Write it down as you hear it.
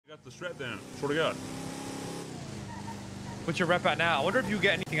Got the strap down. Swear to God. What's your rep at now? I wonder if you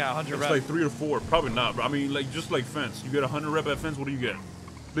get anything at 100 It's reps. like 3 or 4. Probably not. But I mean, like just like fence. You get 100 rep at fence. What do you get?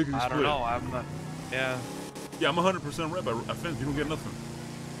 Bigger I split. don't know. I'm not. Yeah. Yeah, I'm 100% rep at fence. You don't get nothing.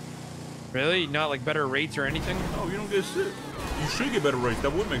 Really? Not like better rates or anything? No, you don't get shit. You should get better rates.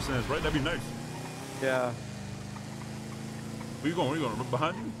 That would make sense, right? That'd be nice. Yeah. Where you going? Where you going?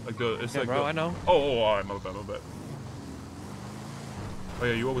 Behind you? Like the. It's Yeah, like bro. the, I know. Oh, all right. My bad. My bad. Oh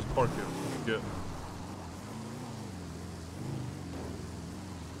yeah, you always park here. Yeah.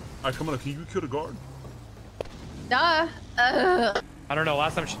 Alright, come on. Can you kill the guard? Duh. I don't know.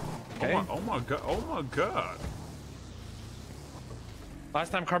 Last time. Okay. Oh my god. Oh my god.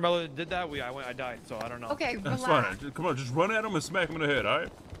 Last time Carmelo did that, I died. So I don't know. Okay, That's relax. fine. Come on, just run at him and smack him in the head. All right.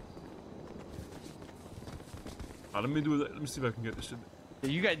 Let me do that. Let me see if I can get this shit.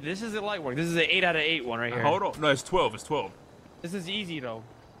 Yeah, you guys, this is a light work. This is an 8 out of 8 one right here. Hold on. No, it's 12. It's 12. This is easy though.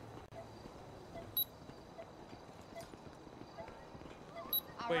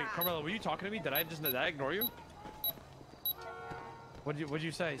 Wait, Carmelo, were you talking to me? Did I ignore you? What'd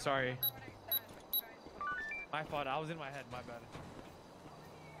you say? Sorry. My fault. I was in my head. My bad.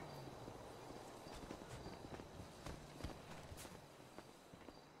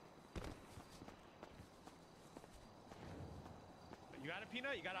 You got a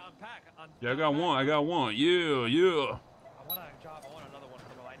peanut? You gotta unpack. Yeah, I got one. I got one. Yeah, yeah. I want a job. I want another one,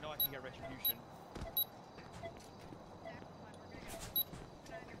 Carmelo. I know I can get retribution.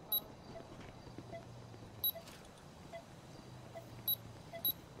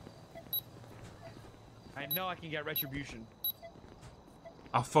 I know I can get retribution.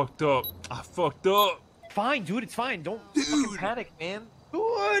 I fucked up. I fucked up. Fine, dude. It's fine. Don't fucking panic, man.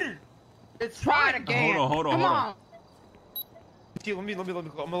 Dude, let's try it again. Hold on. Come on. See, let me look. I'm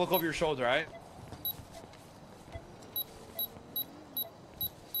gonna look over your shoulder, all right?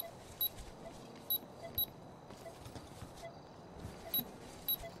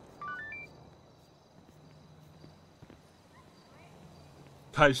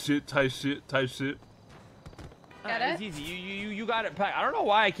 Tight shit. Tight shit. Tight shit. Got It's it? easy. You got it packed. I don't know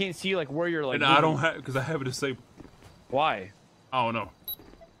why I can't see like where you're like. And I don't have because I have it disabled. Why? I don't know.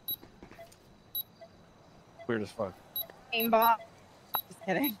 Weird as fuck. Aimbot. Just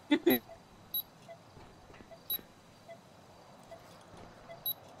kidding.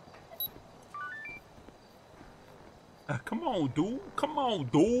 Come on, dude. Come on,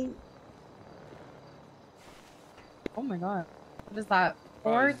 dude. Oh my god. What is that?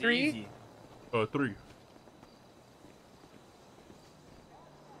 Oh, 4, it's 3? easy. 3.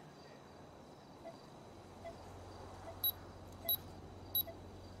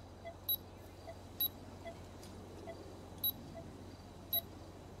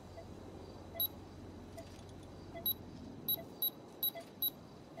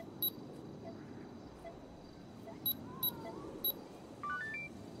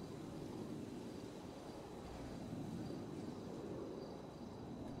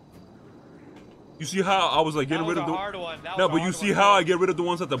 You see how I was like getting rid of the hard one. No, but you see how I get rid of the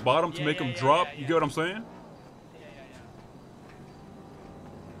ones at the bottom to make them drop? You get what I'm saying?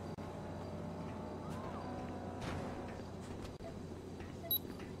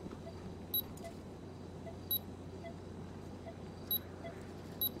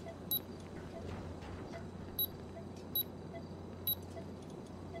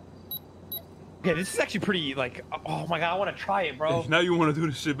 Okay, this is actually pretty like. Oh my god, I want to try it, bro. Now you want to do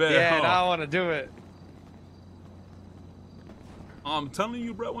this shit bad, Yeah, huh? now I want to do it. I'm telling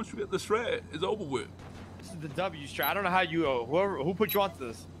you, bro. Once you get the shred, it's over with. This is the W strat. I don't know how you. Who put you onto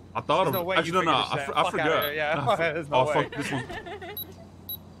this? I thought There's of no it. way Actually, you no, figured this out. I Fuck outta forgot. here, yeah. Nah, There's no way. fuck this one.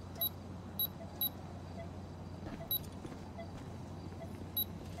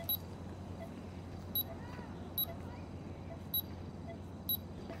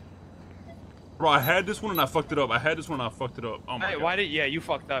 Bro, I had this one and I fucked it up. Oh my Hey, god. why did? Yeah, you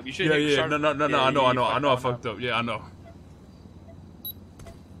fucked up. You should. Yeah. No. I know. I fucked up. Yeah, I know.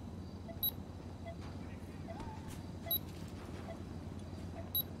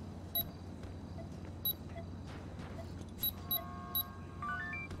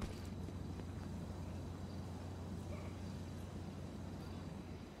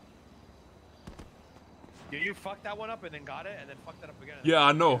 You fucked that one up and then got it and then fucked it up again. Yeah,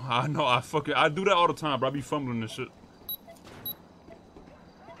 I know. I do that all the time, bro. I be fumbling this shit.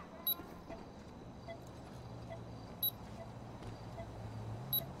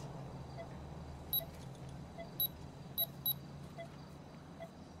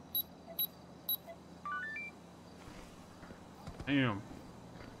 Damn.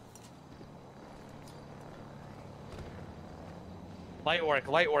 Light work,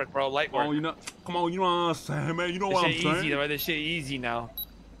 bro. Light work. Oh, you know, come on, you know what I'm saying, man. You know what I'm This shit saying. easy, though. This shit easy now.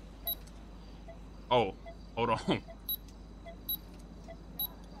 Oh, hold on.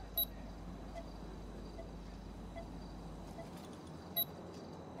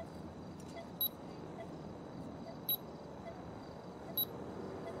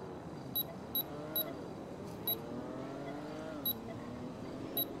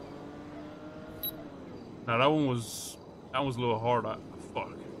 Now that one was a little hard.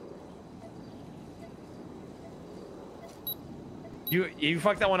 Fuck. You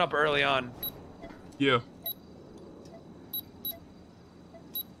fucked that one up early on. Yeah.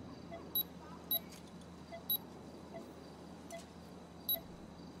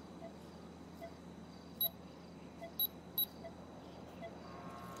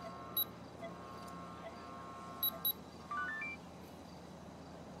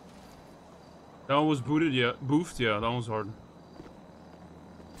 That one was booted, yeah. Boofed, yeah. That one's hard.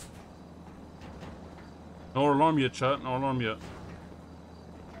 No alarm yet, chat. No alarm yet.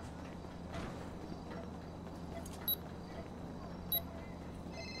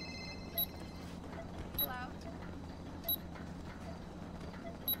 Hello.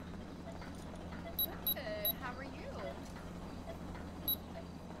 Good. How are you?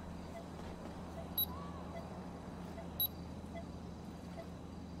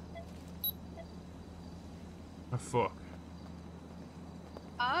 Oh, fuck.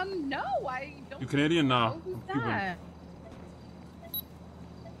 No, I don't. You Canadian? Nah. know. Who's I'm Cuban. that?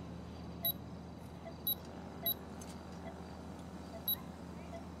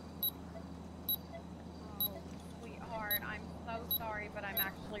 Oh, sweetheart, I'm so sorry, but I'm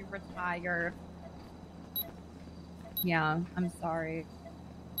actually retired. Yeah, I'm sorry.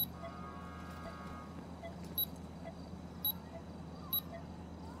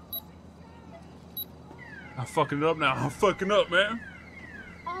 I'm fucking it up now. I'm fucking up, man.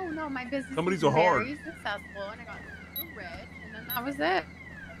 Oh no, my business Some of is these are hard. very successful, and I got super rich, and then that was it.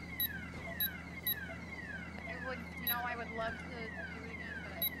 I would, I would love to do it again,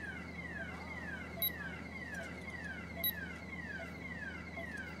 but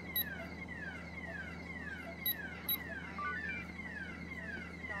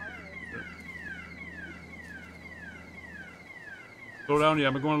Slow down, yeah.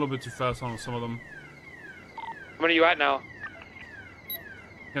 I'm going a little bit too fast on some of them. Where are you at now?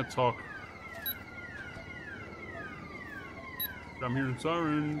 Can't talk. I'm hearing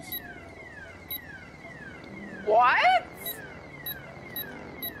sirens. What?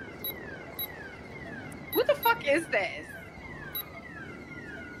 What the fuck is this?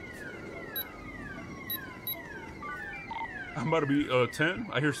 I'm about to be 10.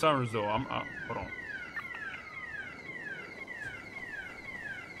 I hear sirens though. Hold on.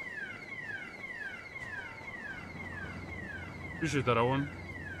 Appreciate that, Owen.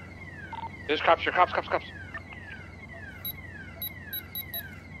 There's cops. Cops.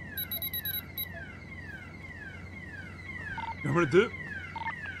 I'm gonna dip.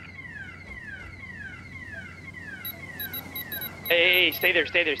 Hey, stay there.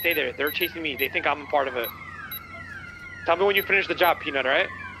 They're chasing me. They think I'm a part of it. Tell me when you finish the job, Peanut, alright?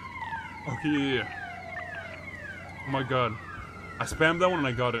 Okay, yeah. Oh my god. I spammed that one and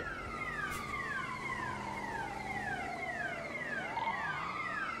I got it.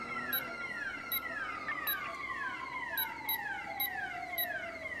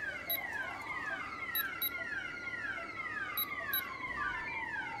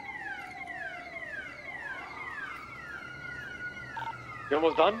 You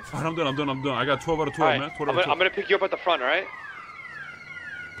almost done? Alright, I'm done. I got 12 out of 12, Right. man. 12 I'm out of 12. gonna pick you up at the front, alright?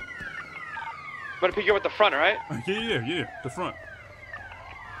 I'm gonna pick you up at the front, alright? Yeah. The front.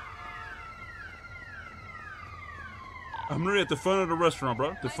 I'm literally at the front of the restaurant,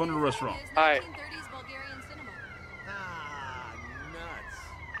 bro. The front of the restaurant. Alright. Ah, nuts.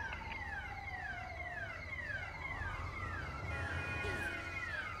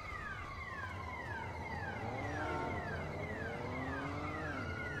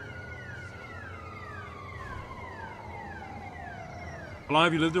 How long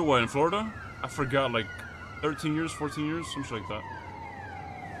have you lived there? What, in Florida? I forgot, like 13 years, 14 years, something like that.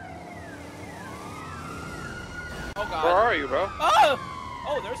 Oh god. Where are you, bro?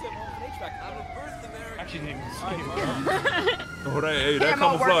 Oh, there's an HVAC. I'm a birth American. Actually, didn't even see you. Oh, hey, that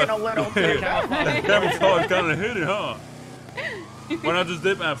Camo camouflage. working a little Hey, bit. that camouflage kind of hit it, huh? Why not just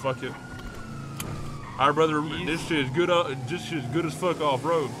dip, man? Fuck it. Alright, brother, this shit is good. This shit is good as fuck off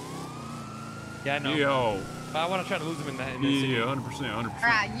road. Yeah, I know. Yo. But I want to try to lose him in that. In the city. Yeah, 100%.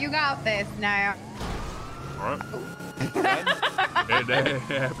 Alright, you got this now. Alright. That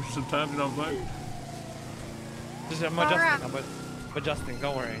happens sometimes, you know what I'm saying? Just I'm adjusting Alright. now, but adjusting.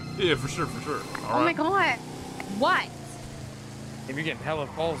 Don't worry. Yeah, for sure, for sure. All Oh right. my god. What? If you're getting hella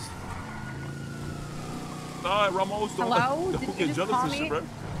calls. All right, Ramos. Hello? Don't Did you get just jealous call and shit, me? bro.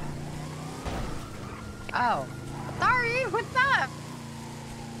 Oh. Sorry, what's up?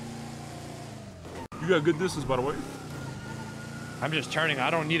 You got good distance, by the way. I'm just turning. I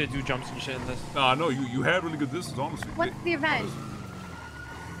don't need to do jumps and shit in this. Nah, I know you had really good distance, honestly. What's the event?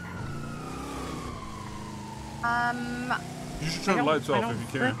 You should turn the lights off if you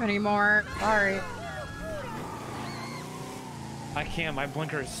can. I don't anymore. Sorry. I can't. My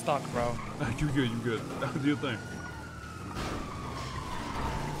blinker is stuck, bro. You good, you good. Do your thing.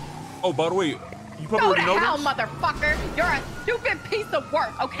 Oh, by the way, you probably Go to already know hell, this. motherfucker! You're a stupid piece of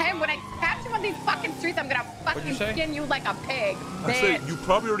work, okay? When I catch you on these fucking streets, I'm gonna What'd you fucking say? skin you like a pig, I say bitch. you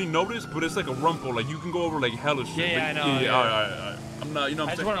probably already know this, but it's like a rumble. Like you can go over like hella shit. Yeah, like, I know, Yeah, yeah. all right. I'm not, you know what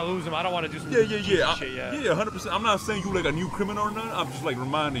I I'm just saying? want to lose him. I don't want to do some Yeah. shit yet. Yeah, 100%. I'm not saying you like a new criminal or nothing. I'm just like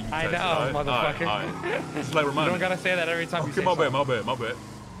reminding you. I type know, shit, all right? motherfucker. All right. Just like You reminding. don't gotta say that every time you Okay, say my bad, something. my bad.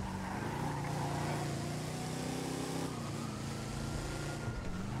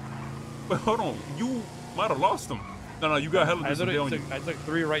 But hold on, you might have lost them. No, you got hella I distance on you. took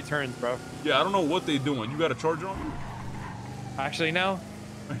 3 right turns, bro. Yeah, I don't know what they doing. You got a charger on you? Actually, now.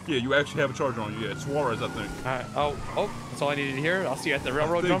 Yeah, you actually have a charger on you. Yeah, it's Suarez, I think. Alright. Oh, that's all I needed to hear. I'll see you at the I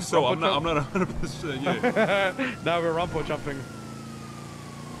railroad think jump. so. rumble I'm not 100%. Yeah. jump. Now we're rumble jumping.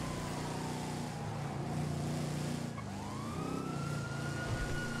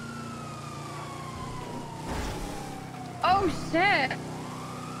 Oh shit!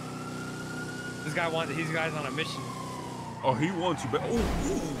 This guy's on a mission. Oh, he wants you back. Ooh,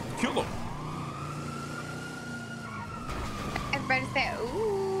 kill him. Everybody say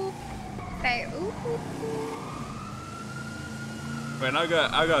ooh. Say ooh. Man, I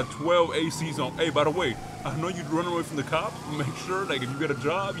got 12 ACs on. Hey, by the way, I know you'd run away from the cops. Make sure, like, if you get a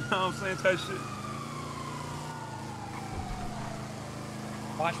job, you know what I'm saying, type shit.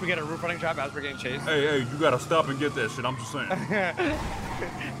 Watch me get a roof running job as we're getting chased. Hey, you gotta stop and get that shit. I'm just saying.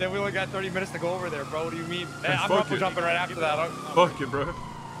 Then we only got 30 minutes to go over there, bro. What do you mean? Hey, I'm fuck rumble it. jumping right after that. Fuck it, bro.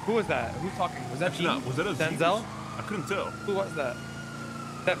 Who was that? Who's talking? Was that Actually, not. Was that a Denzel? I couldn't tell. Who was that?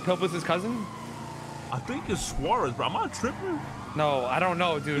 That Pilbus's cousin? I think it's Suarez, bro. Am I tripping? No, I don't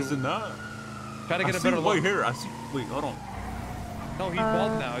know, dude. Is it not? Try to get I a see better white look. hair. I see. Wait, hold on. No, he's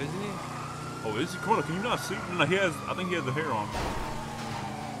bald now, isn't he? Oh, is he? Come on, can you not see? No, he has. I think he has the hair on.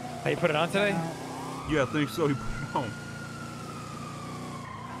 Hey, you put it on today? Yeah, I think so. He put it on.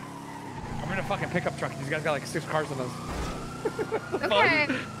 I'm in a fucking pickup truck. These guys got like 6 cars on us. Okay.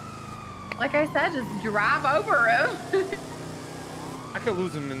 Like I said, just drive over him. I could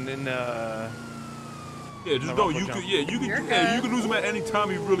lose him in Yeah, just No, go. rumble You jump. could. Yeah, you could. You're Yeah, you good. could lose him at any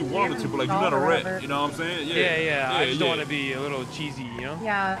time you really wanted to, but like you're not a rat. You know what I'm saying? Yeah. I just don't yeah. want to be a little cheesy, you know?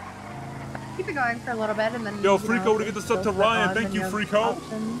 Yeah. Keep it going for a little bit and then. Yo, you Freako, know, to get this up to filter Ryan. on Thank and you, have Freako.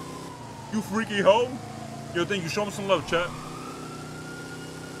 options. You freaky hoe. Yo, thank you. Show him some love, chat.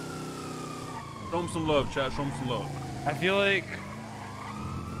 Show him some love, chat. Show him some love. I feel like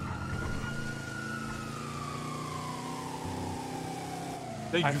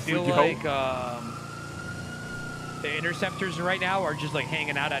Thank you, I feel freaky like hoe. the interceptors right now are just like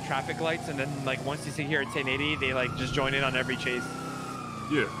hanging out at traffic lights, and then like once you see here at 1080, they like just join in on every chase.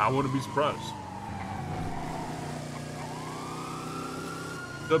 Yeah, I wouldn't be surprised.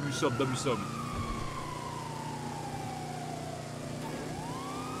 W sub.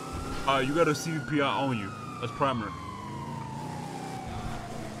 You got a CVPI on you. That's primary.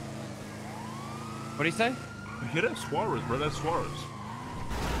 What do you say? Yeah, that's Suarez, bro. That's Suarez.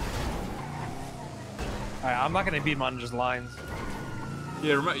 Alright, I'm not gonna beat him on just lines.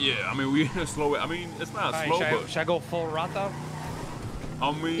 Yeah, I mean, we slow it. I mean, it's not Alright, slow, should I go full Rata?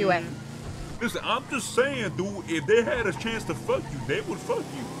 I mean, Do it. listen, I'm just saying, dude, if they had a chance to fuck you, they would fuck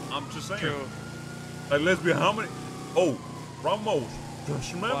you. I'm just saying. True. Like, let's be how many? Oh, Ramos,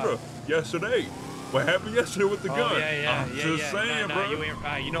 just remember, yesterday. What happened yesterday with the gun? Yeah. I'm just saying, Nah, bro. you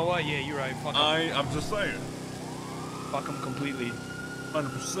ain't, you know what? Yeah, you're right. Fuck him. I'm just saying. Fuck him completely.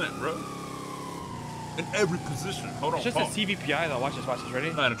 100%, bro. In every position. Hold on, It's just pause. a CVPI though. Watch this.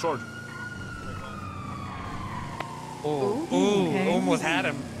 Ready? Nah, in a charger. Ooh, okay. almost had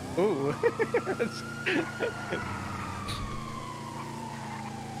him. Ooh.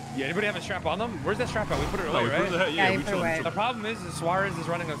 Yeah, anybody have a strap on them? Where's that strap at? We put it No, away, we put right? it, Yeah, yeah, you we put it chillin', away. The chillin'. problem is Suarez is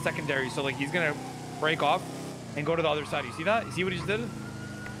running a secondary, so like he's gonna break off and go to the other side. You see that? You see what he just did?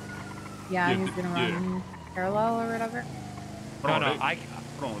 Yeah, Yeah, he's gonna yeah. run parallel or whatever. Hold on, No, they-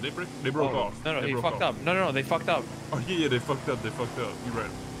 Hold on, they broke off. No, They he broke fucked off. up. No, they fucked up. Oh, yeah, they fucked up. You're right.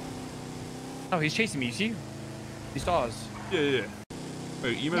 No, he's chasing me. You see? He saw us. Yeah.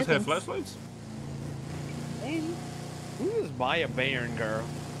 Wait, EMS had flashlights? Then, Who is Maya Bayern, girl?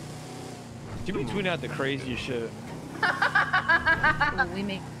 She be tweeting out the craziest shit. Oh, we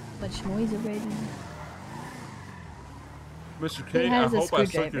make much noise already. Mr. K, I has a hope I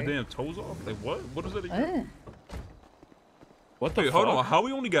suck your screwdriver? damn toes off. Like what? What is that again? What? What the Wait, fuck? hold on. How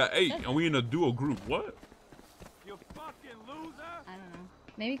we only got 8 and we in a duo group? What? I don't know.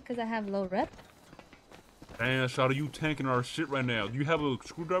 Maybe because I have low rep? Damn, Shawty, you tanking our shit right now. Do you have a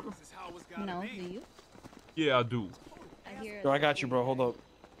screwdriver? No, do you? Yeah, I do. I hear. Yo, I got you, bro. Hold up.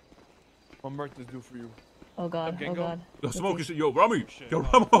 What birthday's due for you? Oh god, oh god. Yo, Let's smoking see. shit. Yo, Ramee. Yo,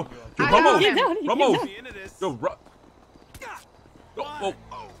 Ramo. Yo, I Ramo. got Get down, get Ramo. down. Yo, oh,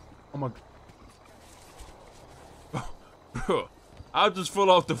 oh my. Bro, I just fell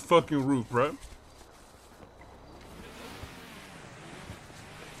off the fucking roof, bro.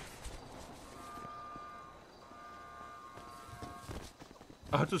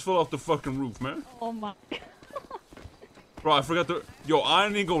 I just fell off the fucking roof, man. Oh my. Bro, I forgot the. Yo, I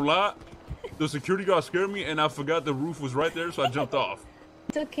ain't gonna lie. The security guard scared me, and I forgot the roof was right there, so I jumped off.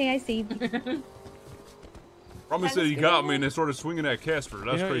 It's okay, I saved you. Ramee said he got me and then started swinging at Casper.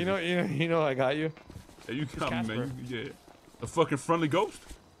 That's crazy. You know, I got you. Yeah, you got me, Casper? man. Yeah. The fucking friendly ghost?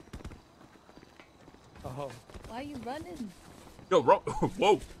 Oh. Why are you running? Yo,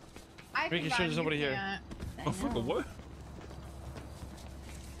 whoa. I Making can sure there's nobody here. I Oh, fucking know. what?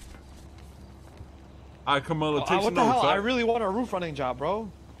 Alright, Kamala, take What some the hell? notes. I really want a roof running job,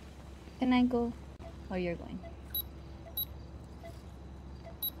 bro. Can I go? Oh, you're going.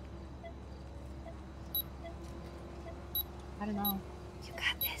 I don't know. You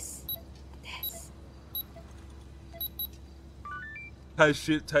got this. This. Tight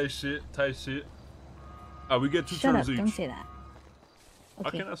shit, tight shit, tight shit. Alright, we get 2 Shut turns up! each. Don't say that. Why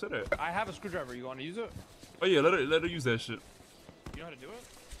Okay. can't I say that? I have a screwdriver. You want to use it? Oh yeah, let her use that shit. You know how to do it?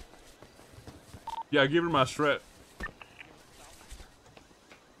 Yeah, I gave her my strap.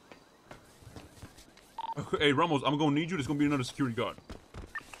 Okay, hey Ramos, I'm gonna need you. There's gonna be another security guard.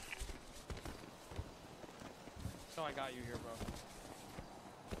 No, I got you here,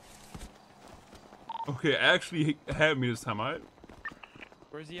 bro. Okay, actually have me this time, alright?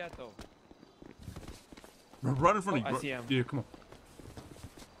 Where's he at, though? Right in front of you. I see him. Yeah, come on.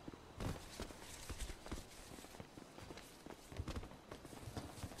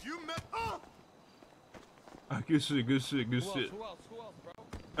 Good shit, good shit, good shit. Who else, bro?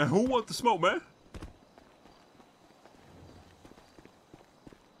 And who wants the smoke, man?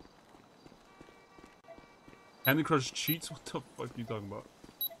 Candy Crush cheats? What the fuck are you talking about?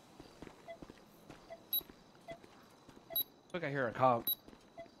 Look, I hear a cop.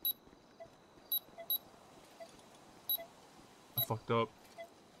 I fucked up.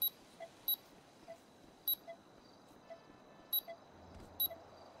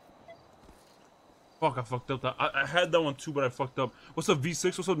 Fuck, I fucked up. I had that one too, but I fucked up. What's up,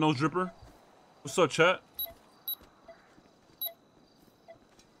 V6? What's up, Nose Dripper? What's up, chat?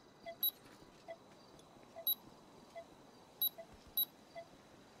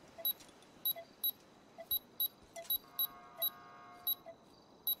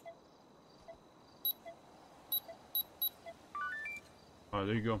 Alright,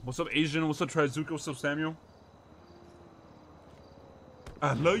 there you go. What's up, Asian? What's up, Trizuka? What's up, Samuel?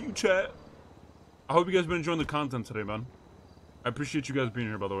 I love you, chat. I hope you guys been enjoying the content today, man. I appreciate you guys being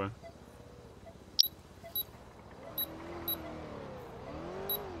here, by the way.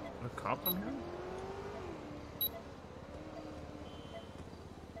 A cop on here?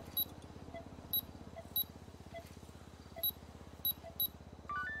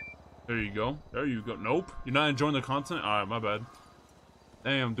 There you go. There you go. Nope. You're not enjoying the content? Alright, my bad.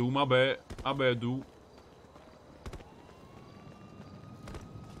 Damn, dude. My bad. My bad, dude.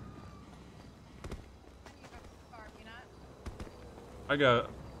 I got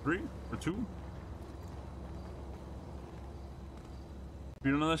 3 or 2.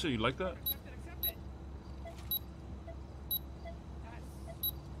 You don't know that shit? You like that?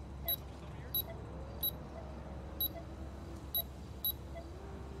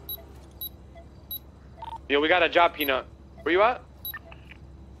 Yo, we got a job, Peanut. Where you at?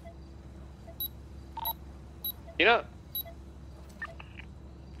 Peanut?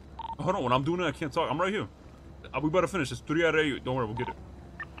 Hold on, when I'm doing it, I can't talk. I'm right here. We better finish. It's 3 out of 8. Don't worry, we'll get it.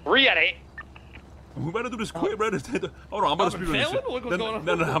 3 out of 8. We better do this quick, bro. Hold on, I'm about to I've been speed on this failing? shit. Look what's going on.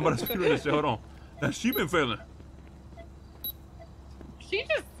 No, I'm about to speed on this shit. Hold on. Now, she been failing. She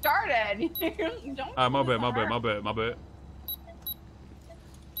just started. Don't. Alright, my do bad, this my to bad, her. my bad, my bad.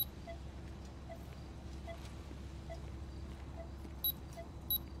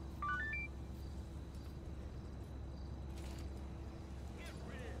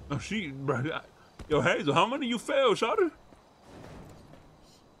 Oh, bro. Yo, Hazel, how many you failed, shawty?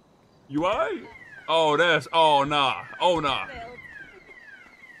 You alright? Oh, oh, nah. Oh, nah.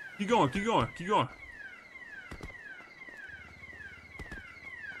 Keep going, keep going, keep going.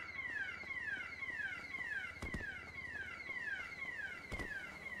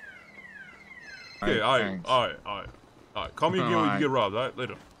 Okay, alright. Call me again when you get robbed, alright?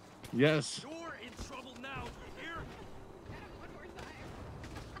 Later. Yes. You're in trouble now, you hear?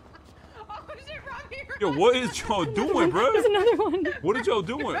 Oh shit, Ramee! Yo, what is y'all doing, bro? There's another one. What is y'all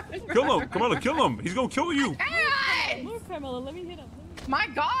doing? Kill him, Carmela, kill him. He's gonna kill you. God! Move, Carmela. Let me hit him. My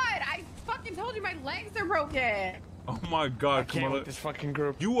God, I fucking told you my legs are broken. Oh my God, I can't Carmela. with this fucking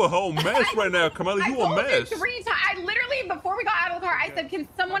group. You a whole mess right now, Carmela. You a mess. I told you 3 times. I literally, before we got out of the car, I said, "Can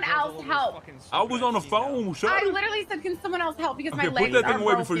someone else help?" I was on the phone, I shawty. literally said, "Can someone else help?" Because Okay, my legs put that are thing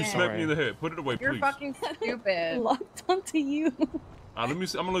away broken. before you smack me in the head. Put it away, You're please. fucking stupid. Locked onto you. Let me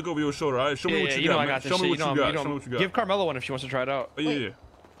see. I'm gonna look over your shoulder. All right, show me Yeah, what yeah, you you know got. I Man. got this Show me shit. what you got. Show me what you got. Give Carmela one if she wants to try it out. Oh, yeah, yeah.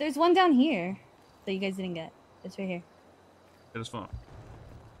 There's one down here that you guys didn't get. It's right here. Yeah, that's fine.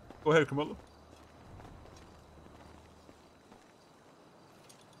 Go ahead, Carmela.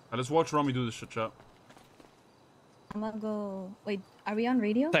 Now let's watch Ramee do this shit, chop. I'm gonna go. Wait, are we on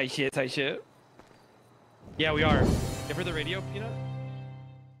radio? Tight shit, tight shit. Yeah, we are. Give her the radio, Peanut.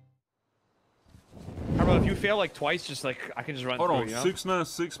 Carmela, if you fail like twice, just like I can just run Hold through. on, You know?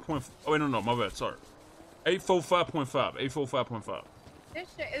 696. Oh wait, no, my bad. Sorry. 845.5. 845.5. This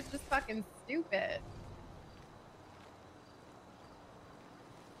shit is just fucking stupid.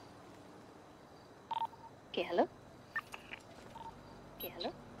 Okay, hello. Okay,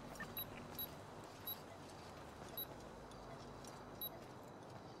 hello.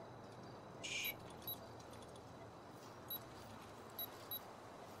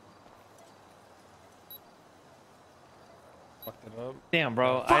 Fucked it up. Damn,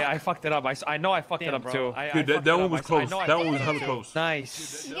 bro. I fucked it up. I know I fucked it up too. Dude, that one was close. That one was hella close.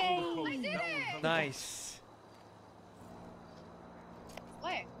 Nice. Dude, that one was close. That one was hella Nice.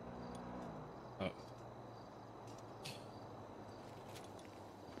 What?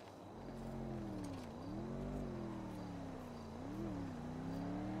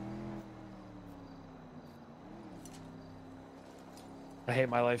 I hate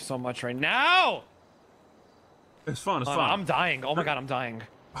my life so much right now. It's fine. It's Oh, fine. I'm dying. Oh my god, I'm dying.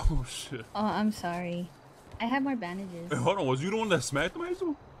 Oh shit. Oh, I'm sorry. I have more bandages. Wait, hold on. Was you the one that smacked him,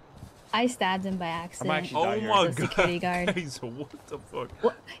 Hazel? I stabbed him by accident. actually Oh down here. my The security god. guard. Hazel, what the fuck?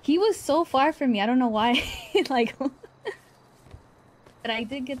 Well, he was so far from me. I don't know why. Like, but I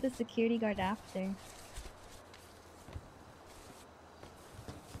did get the security guard after.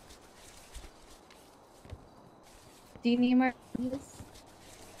 Do you need more bandages?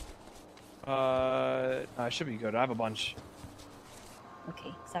 I should be good. I have a bunch.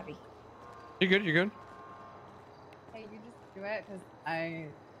 Okay, sorry. You're good. You're good. Hey, you just do it because I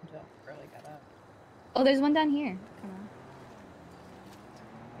don't really get it. Oh, there's one down here. Come on.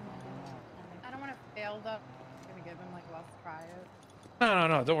 I don't want to fail though. I'm gonna give him like let's try it.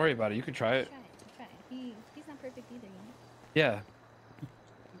 No. Don't worry about it. You can try it. Try it. Try it. He's not perfect either, you know? Yeah.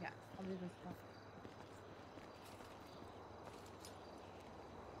 Yeah, I'll do this one.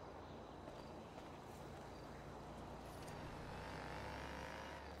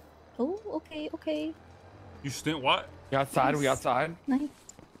 Oh, okay, okay. You stink what? We outside. We outside. Nice.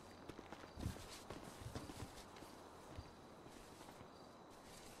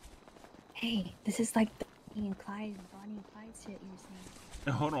 Hey, this is like the Bonnie and Clyde shit you were saying.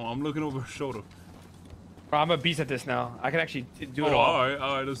 Now, hold on. I'm looking over her shoulder. Bro, I'm a beast at this now. I can actually do it Oh, all.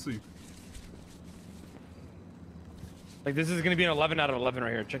 all right. Let's see. Like this is gonna be an 11 out of 11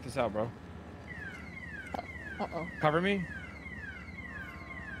 right here. Check this out, bro. Uh-oh. Cover me.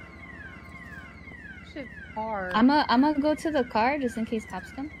 Shit's hard. I'm gonna go to the car just in case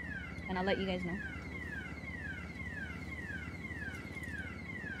cops come, and I'll let you guys know.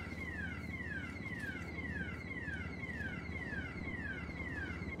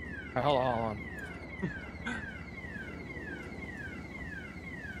 Alright, hold on.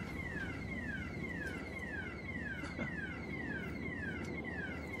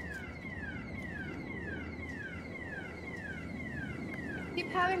 Keep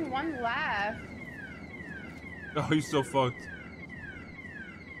having one left. Oh, he's so fucked.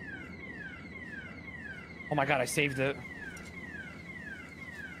 Oh my god, I saved it.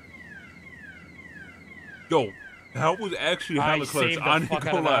 Yo, that was actually I hella clutch. saved the I need to fuck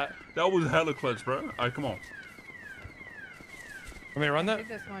out go of lie. that. That was hella clutch, bro. All right, come on. Want me to run that? Do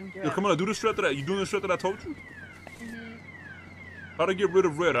this one. Do Yo, it. come on. Do the strat that you doing the strat that I told you? How to get rid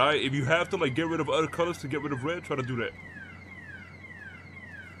of red, all right? If you have to like get rid of other colors to get rid of red, try to do that.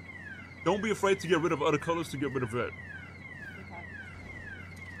 Don't be afraid to get rid of other colors to get rid of red. Okay.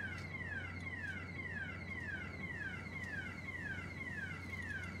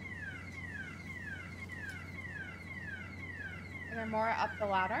 Are there more up the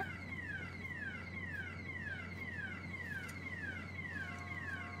ladder?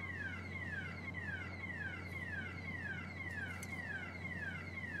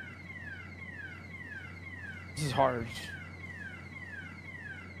 This is hard.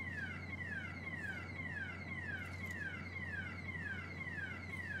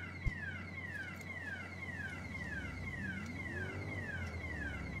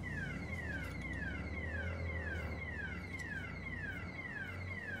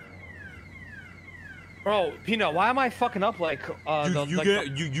 Bro, Peanut, why am I fucking up like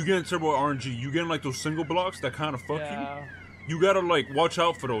You get turbo RNG. You getting like those single blocks that kind of fuck yeah. you. You gotta like watch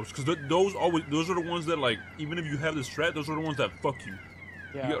out for those, cause those are the ones that like even if you have the strat, those are the ones that fuck you.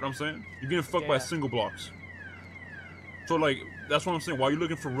 Yeah. You get what I'm saying? You're getting fucked by Yeah. single blocks. So like that's what I'm saying. While you're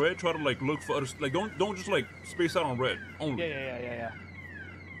looking for red, try to like look for other like don't just like space out on red only. Yeah.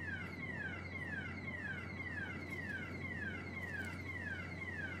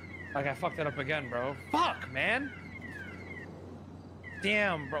 Like I fucked it up again, bro. Fuck, man.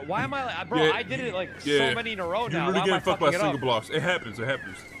 Damn, bro. Why am I like, bro? Yeah, I did it like yeah. so many in a row You're now. really Why am I getting fucked by fucking it single up? blocks. It happens. It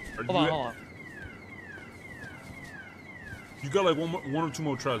happens. Hold on. You got like one or two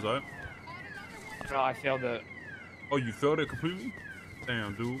more tries, alright? No, I failed it. Oh, you failed it completely?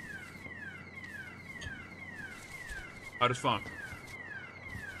 Damn, dude. Alright, it's fine.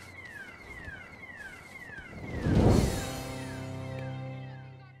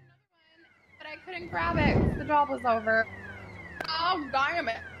 But I couldn't grab it 'cause the job was over. Oh, damn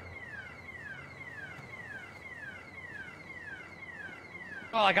it.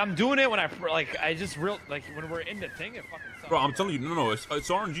 Oh, like I'm doing it when I just real like when we're in the thing, it fucking sucks. Bro, I'm telling you, no, it's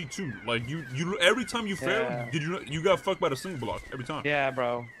RNG too. Like you every time you fail, Yeah. you got fucked by the single block every time. Yeah,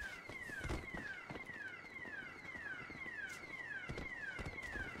 bro.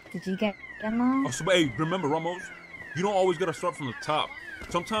 Did you get them all? Oh, so hey, remember Ramos, you don't always gotta start from the top.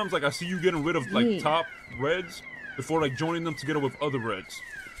 Sometimes like I see you getting rid of like Yeah. top reds before like joining them together with other reds.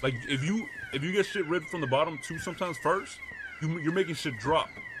 Like if you get shit rid from the bottom too, sometimes first, you're making shit drop.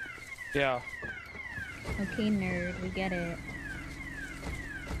 Yeah. Okay, nerd, we get it.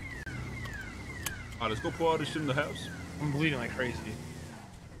 Alright, let's go pull all this shit in the house. I'm bleeding like crazy.